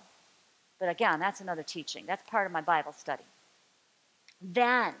go. But again, that's another teaching. That's part of my Bible study.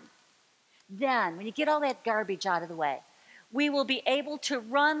 Then, when you get all that garbage out of the way, we will be able to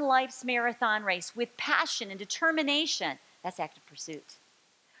run life's marathon race with passion and determination. That's active pursuit.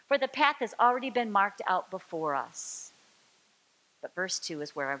 For the path has already been marked out before us. But verse 2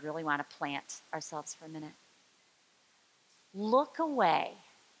 is where I really want to plant ourselves for a minute. Look away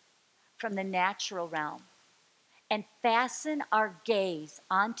from the natural realm and fasten our gaze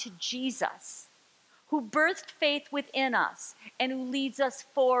onto Jesus, who birthed faith within us and who leads us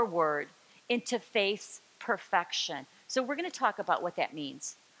forward into faith's perfection. So we're going to talk about what that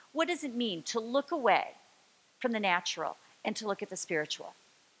means. What does it mean to look away from the natural and to look at the spiritual?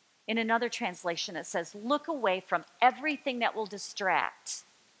 In another translation, it says, look away from everything that will distract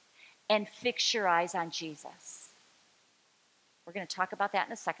and fix your eyes on Jesus. We're going to talk about that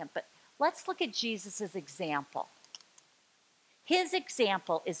in a second, but let's look at Jesus' example. His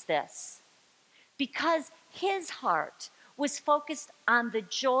example is this. Because his heart was focused on the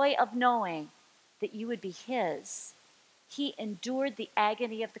joy of knowing that you would be his, he endured the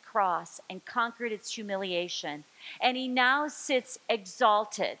agony of the cross and conquered its humiliation, and he now sits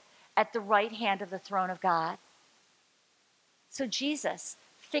exalted at the right hand of the throne of God. So Jesus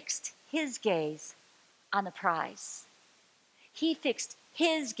fixed his gaze on the prize. He fixed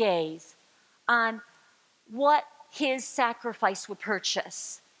his gaze on what his sacrifice would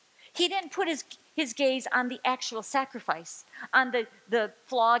purchase. He didn't put his gaze on the actual sacrifice, on the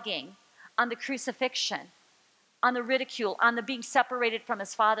flogging, on the crucifixion, on the ridicule, on the being separated from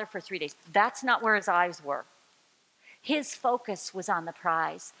his Father for 3 days. That's not where his eyes were. His focus was on the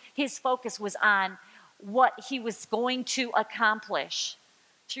prize. His focus was on what he was going to accomplish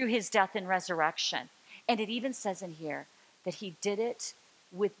through his death and resurrection. And it even says in here that he did it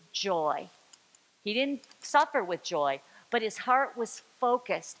with joy. He didn't suffer with joy, but his heart was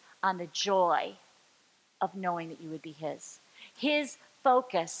focused on the joy of knowing that you would be his. His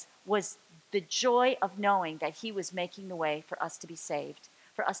focus was the joy of knowing that he was making the way for us to be saved,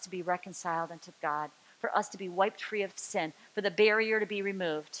 for us to be reconciled unto God, for us to be wiped free of sin, for the barrier to be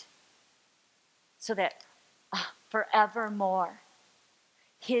removed, so that forevermore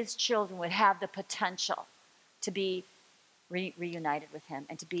his children would have the potential to be reunited with him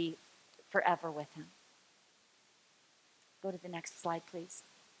and to be forever with him. Go to the next slide, please.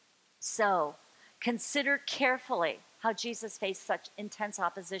 So, consider carefully how Jesus faced such intense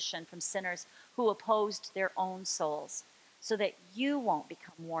opposition from sinners who opposed their own souls, so that you won't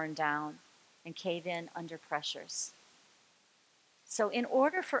become worn down and cave in under pressures. So in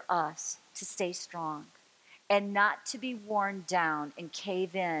order for us to stay strong and not to be worn down and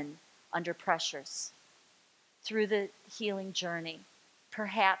cave in under pressures through the healing journey,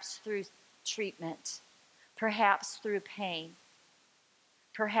 perhaps through treatment, perhaps through pain,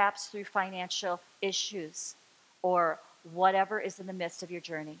 perhaps through financial issues, or whatever is in the midst of your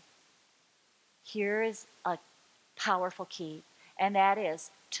journey, here is a powerful key, and that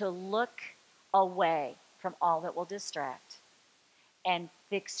is to look away from all that will distract and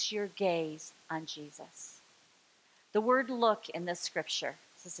fix your gaze on Jesus. The word look in this scripture,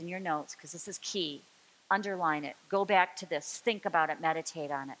 this is in your notes because this is key. Underline it. Go back to this. Think about it.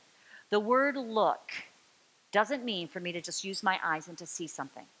 Meditate on it. The word look doesn't mean for me to just use my eyes and to see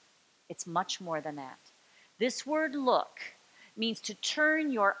something. It's much more than that. This word look means to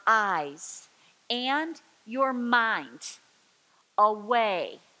turn your eyes and your mind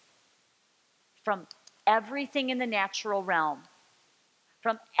away from everything in the natural realm,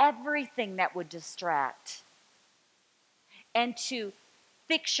 from everything that would distract, and to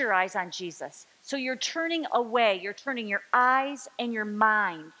fix your eyes on Jesus. So you're turning away, you're turning your eyes and your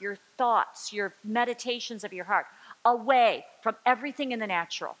mind, your thoughts, your meditations of your heart away from everything in the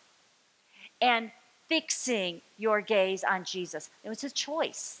natural and fixing your gaze on Jesus. It was a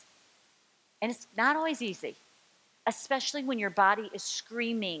choice. And it's not always easy, especially when your body is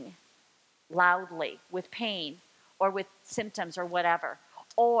screaming loudly with pain or with symptoms or whatever,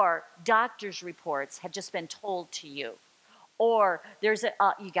 or doctor's reports have just been told to you, Or there's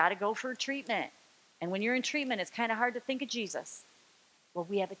you got to go for treatment. And when you're in treatment, it's kind of hard to think of Jesus. Well,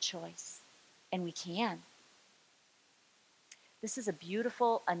 we have a choice, and we can. This is a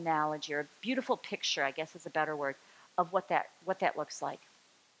beautiful analogy, or a beautiful picture, I guess is a better word, of what that looks like.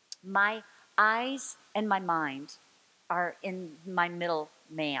 My eyes and my mind are in my middle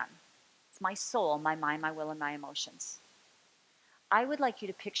man. It's my soul, my mind, my will, and my emotions. I would like you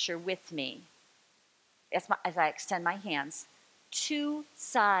to picture with me, as I extend my hands, two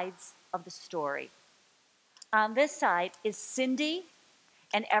sides of the story. On this side is Cindy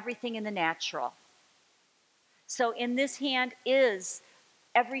and everything in the natural. So in this hand is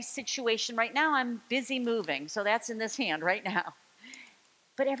every situation. Right now I'm busy moving, so that's in this hand right now.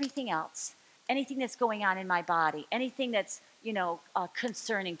 But everything else, anything that's going on in my body, anything that's,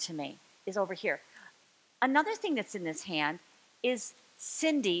 concerning to me is over here. Another thing that's in this hand is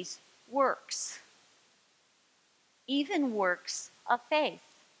Cindy's works, even works of faith.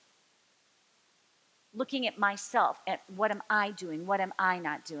 Looking at myself, at what am I doing, what am I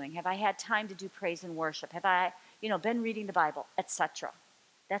not doing? Have I had time to do praise and worship? Have I, been reading the Bible, etc.?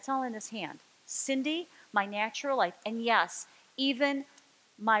 That's all in this hand. Cindy, my natural life, and yes, even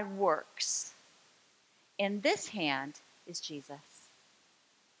my works. In this hand is Jesus.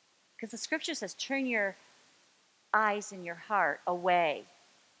 Because the scripture says, turn your eyes and your heart away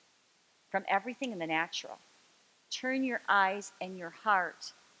from everything in the natural. Turn your eyes and your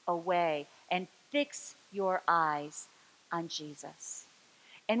heart away and fix your eyes on Jesus.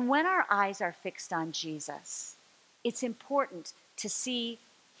 And when our eyes are fixed on Jesus, it's important to see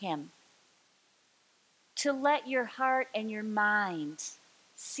him. To let your heart and your mind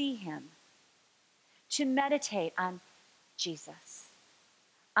see him. To meditate on Jesus,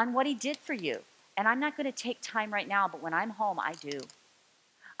 on what he did for you. And I'm not going to take time right now, but when I'm home, I do.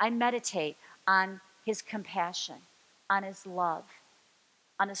 I meditate on his compassion, on his love,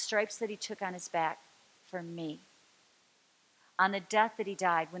 on the stripes that he took on his back for me, on the death that he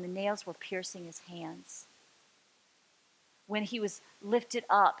died when the nails were piercing his hands, when he was lifted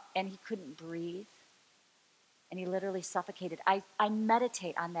up and he couldn't breathe and he literally suffocated. I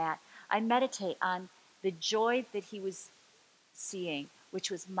meditate on that. I meditate on the joy that he was seeing,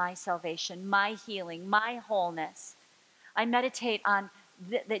 which was my salvation, my healing, my wholeness. I meditate on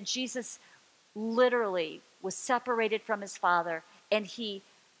that Jesus literally was separated from his Father, and he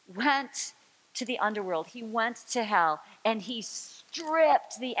went to the underworld. He went to hell, and he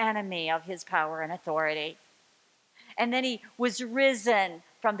stripped the enemy of his power and authority. And then he was risen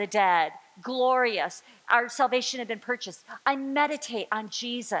from the dead, glorious. Our salvation had been purchased. I meditate on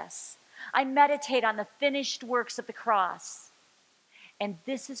Jesus. I meditate on the finished works of the cross. And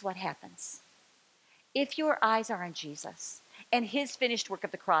this is what happens. If your eyes are on Jesus and his finished work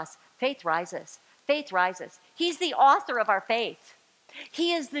of the cross, faith rises. Faith rises. He's the author of our faith.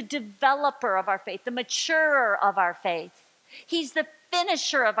 He is the developer of our faith, the maturer of our faith. He's the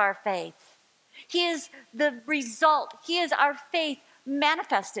finisher of our faith. He is the result. He is our faith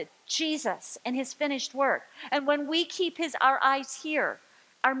manifested, Jesus and his finished work. And when we keep our eyes here,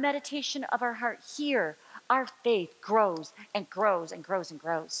 our meditation of our heart here, our faith grows and grows and grows and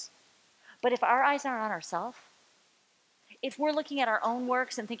grows. But if our eyes aren't on ourselves, if we're looking at our own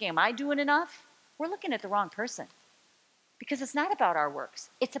works and thinking, am I doing enough? We're looking at the wrong person. Because it's not about our works.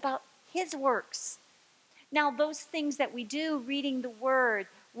 It's about his works. Now, those things that we do, reading the word,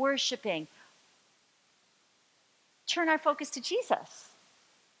 worshiping, turn our focus to Jesus.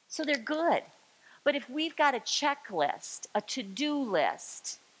 So they're good. But if we've got a checklist, a to-do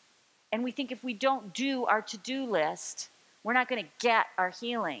list, and we think if we don't do our to-do list, we're not going to get our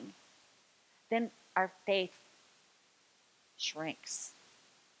healing, then our faith shrinks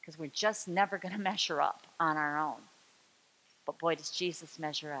because we're just never going to measure up on our own. But boy, does Jesus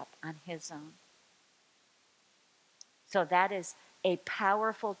measure up on his own. So that is a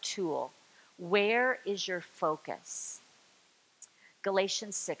powerful tool. Where is your focus?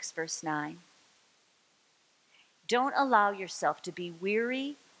 Galatians 6, verse 9. Don't allow yourself to be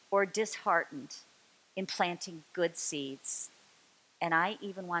weary or disheartened in planting good seeds. And I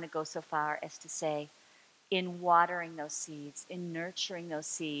even want to go so far as to say, in watering those seeds, in nurturing those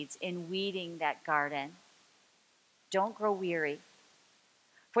seeds, in weeding that garden. Don't grow weary.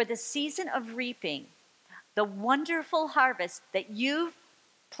 For the season of reaping, the wonderful harvest that you've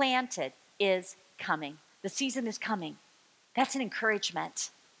planted is coming. The season is coming. That's an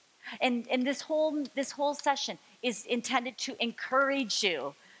encouragement. And this whole session is intended to encourage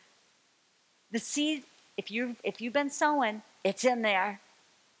you. The seed, if you've been sowing, it's in there.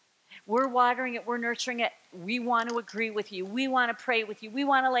 We're watering it, we're nurturing it. We want to agree with you. We want to pray with you. We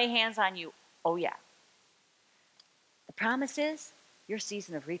want to lay hands on you. Oh yeah. The promise is your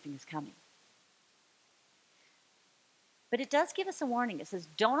season of reaping is coming. But it does give us a warning. It says,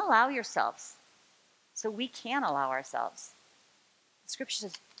 don't allow yourselves. So we can allow ourselves. The scripture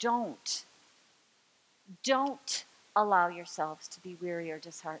says, don't. Don't allow yourselves to be weary or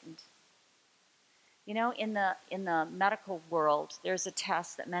disheartened. You know, in the medical world, there's a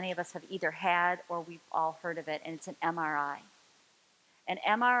test that many of us have either had or we've all heard of it, and it's an MRI. An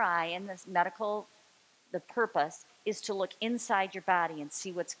MRI in this medical, the purpose is to look inside your body and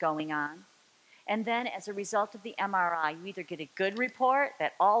see what's going on. And then as a result of the MRI, you either get a good report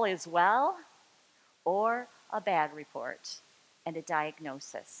that all is well or a bad report and a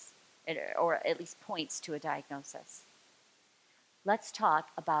diagnosis, or at least points to a diagnosis. Let's talk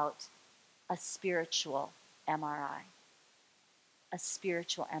about a spiritual MRI. A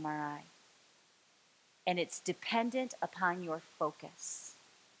spiritual MRI. And it's dependent upon your focus.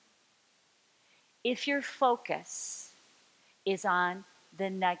 If your focus is on the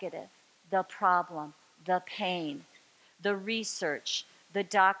negative, the problem, the pain, the research, the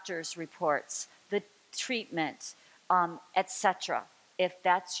doctor's reports, the treatment, etc., if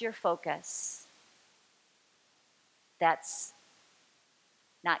that's your focus, that's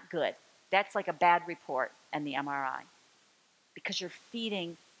not good. That's like a bad report in the MRI because you're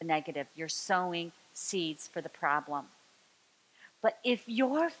feeding the negative. You're sowing seeds for the problem. But if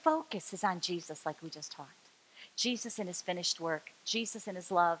your focus is on Jesus, like we just talked, Jesus and his finished work, Jesus and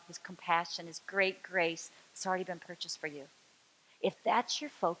his love, his compassion, his great grace, it's already been purchased for you. If that's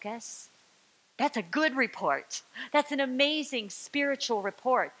your focus, that's a good report. That's an amazing spiritual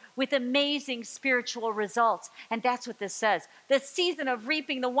report with amazing spiritual results. And that's what this says. The season of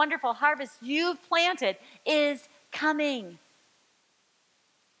reaping the wonderful harvest you've planted is coming.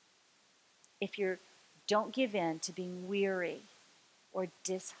 If you don't give in to being weary or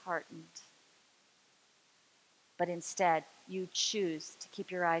disheartened, but instead you choose to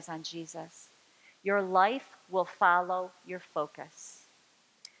keep your eyes on Jesus, your life will follow your focus.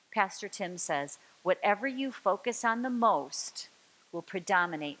 Pastor Tim says, whatever you focus on the most will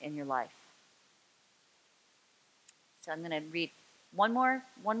predominate in your life. So I'm going to read one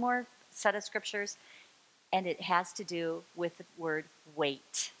more set of scriptures, and it has to do with the word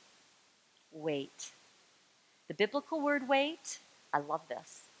wait. Wait. The biblical word wait, I love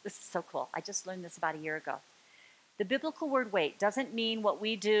this. This is so cool. I just learned this about a year ago. The biblical word wait doesn't mean what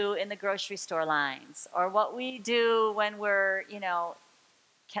we do in the grocery store lines or what we do when we're,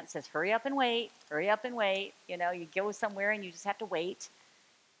 Kent says, hurry up and wait, hurry up and wait. You go somewhere and you just have to wait.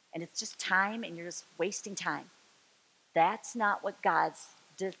 And it's just time and you're just wasting time. That's not what God's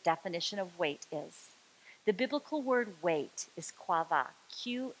definition of wait is. The biblical word wait is quavah,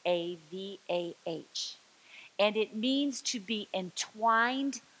 Qavah. And it means to be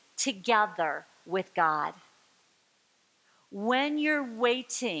entwined together with God. When you're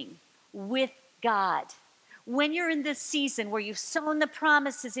waiting with God, when you're in this season where you've sown the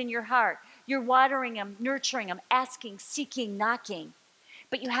promises in your heart, you're watering them, nurturing them, asking, seeking, knocking,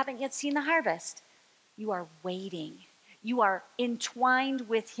 but you haven't yet seen the harvest, you are waiting. You are entwined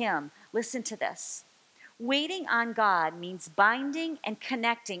with him. Listen to this. Waiting on God means binding and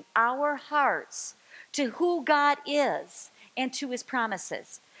connecting our hearts to who God is and to his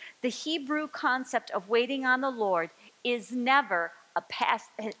promises. The Hebrew concept of waiting on the Lord is never passive.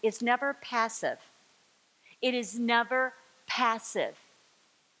 It is never passive,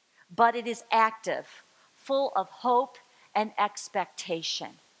 but it is active, full of hope and expectation.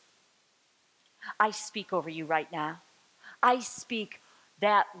 I speak over you right now. I speak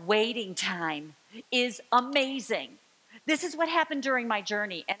that waiting time is amazing. This is what happened during my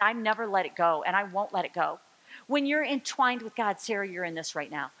journey, and I never let it go, and I won't let it go. When you're entwined with God, Sarah, you're in this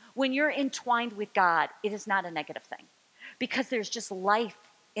right now. When you're entwined with God, it is not a negative thing because there's just life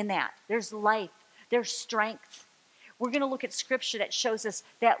in that. There's life. There's strength. We're going to look at scripture that shows us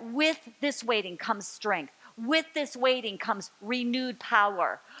that with this waiting comes strength. With this waiting comes renewed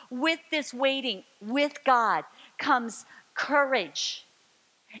power. With this waiting with God comes courage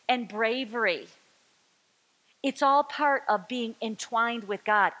and bravery. It's all part of being entwined with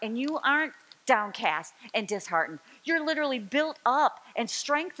God. And you aren't downcast and disheartened. You're literally built up and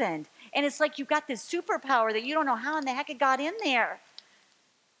strengthened. And it's like you've got this superpower that you don't know how in the heck it got in there.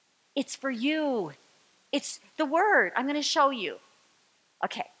 It's for you. It's the word. I'm going to show you.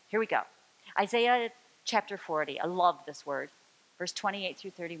 Okay, here we go. Isaiah chapter 40. I love this word. Verse 28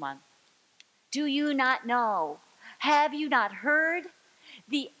 through 31. Do you not know? Have you not heard?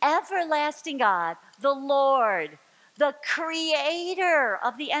 The everlasting God, the Lord, the creator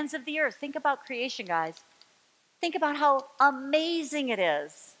of the ends of the earth. Think about creation, guys. Think about how amazing it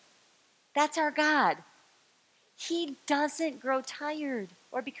is. That's our God. He doesn't grow tired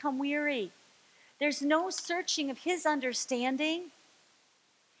or become weary. There's no searching of his understanding.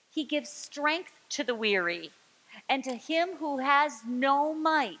 He gives strength to the weary, and to him who has no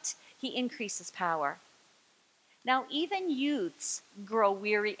might, he increases power. Now, even youths grow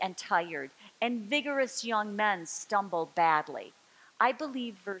weary and tired, and vigorous young men stumble badly. I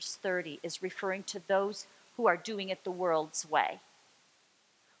believe verse 30 is referring to those who are doing it the world's way,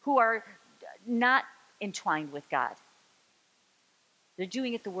 who are not entwined with God. They're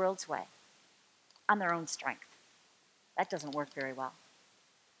doing it the world's way, on their own strength. That doesn't work very well.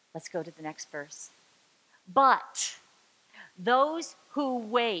 Let's go to the next verse. But those who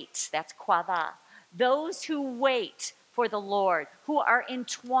wait, that's quava, those who wait for the Lord, who are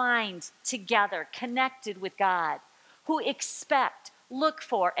entwined together, connected with God, who expect, look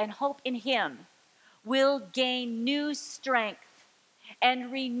for, and hope in Him, will gain new strength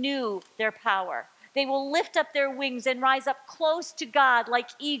and renew their power. They will lift up their wings and rise up close to God like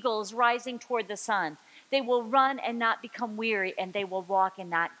eagles rising toward the sun. They will run and not become weary, and they will walk and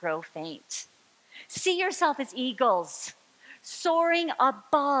not grow faint. See yourself as eagles, soaring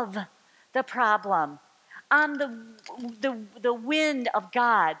above the problem, on the wind of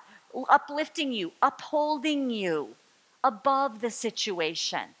God, uplifting you, upholding you above the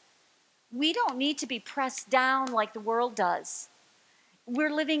situation. We don't need to be pressed down like the world does.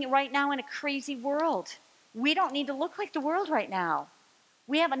 We're living right now in a crazy world. We don't need to look like the world right now.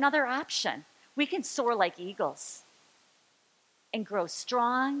 We have another option. We can soar like eagles and grow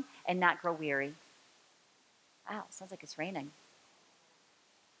strong and not grow weary. Wow, sounds like it's raining.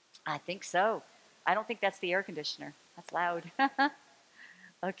 I think so. I don't think that's the air conditioner. That's loud.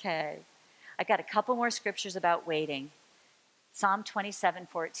 Okay. I got a couple more scriptures about waiting. Psalm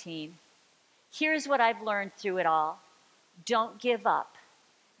 27:14. Here's what I've learned through it all. Don't give up.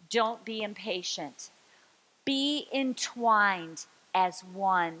 Don't be impatient. Be entwined as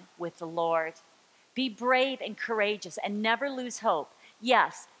one with the Lord. Be brave and courageous and never lose hope.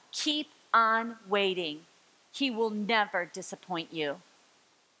 Yes, keep on waiting. He will never disappoint you.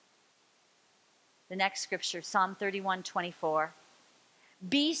 The next scripture, Psalm 31:24.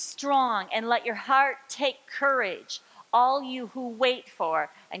 Be strong and let your heart take courage, all you who wait for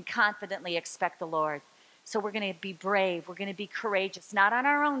and confidently expect the Lord. So we're going to be brave. We're going to be courageous, not on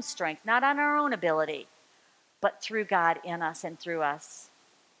our own strength, not on our own ability, but through God in us and through us.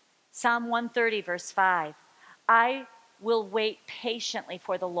 Psalm 130, verse 5. I will wait patiently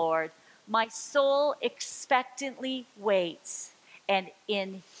for the Lord. My soul expectantly waits, and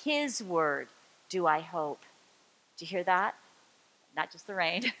in his word do I hope. Do you hear that? Not just the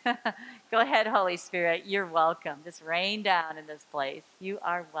rain. Go ahead, Holy Spirit. You're welcome. Just rain down in this place. You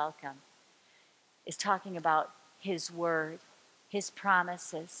are welcome. Is talking about his word, his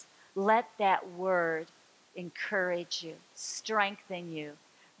promises. Let that word encourage you, strengthen you,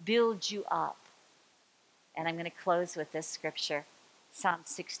 build you up. And I'm going to close with this scripture, Psalm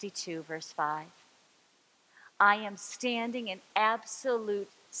 62, verse 5. I am standing in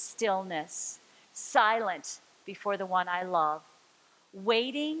absolute stillness, silent before the one I love,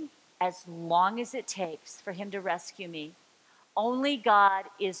 waiting as long as it takes for him to rescue me. Only God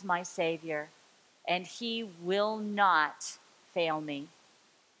is my Savior, and he will not fail me.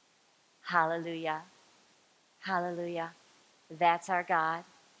 Hallelujah. Hallelujah. That's our God.